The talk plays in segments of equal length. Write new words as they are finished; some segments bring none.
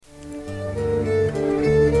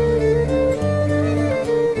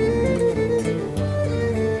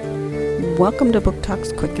Welcome to Book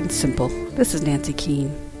Talks Quick and Simple. This is Nancy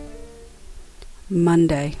Keene.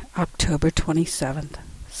 Monday, October 27th,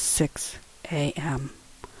 6 a.m.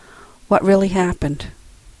 What really happened?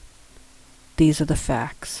 These are the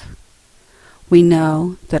facts. We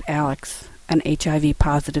know that Alex, an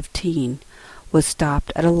HIV-positive teen, was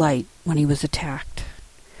stopped at a light when he was attacked.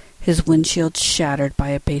 His windshield shattered by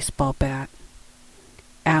a baseball bat.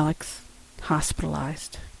 Alex,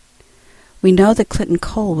 hospitalized. We know that Clinton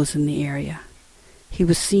Cole was in the area. He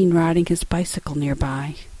was seen riding his bicycle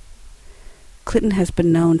nearby. Clinton has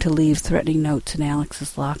been known to leave threatening notes in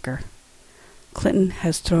Alex's locker. Clinton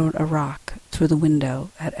has thrown a rock through the window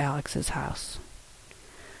at Alex's house.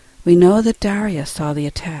 We know that Daria saw the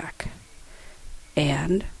attack,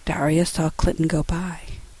 and Daria saw Clinton go by.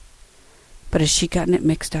 But has she gotten it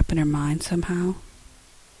mixed up in her mind somehow?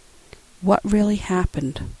 What really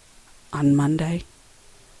happened on Monday,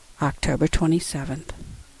 October 27th,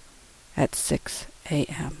 at 6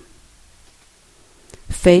 a.m.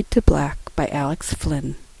 Fade to Black by Alex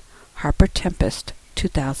Flinn, Harper Tempest,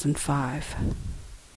 2005.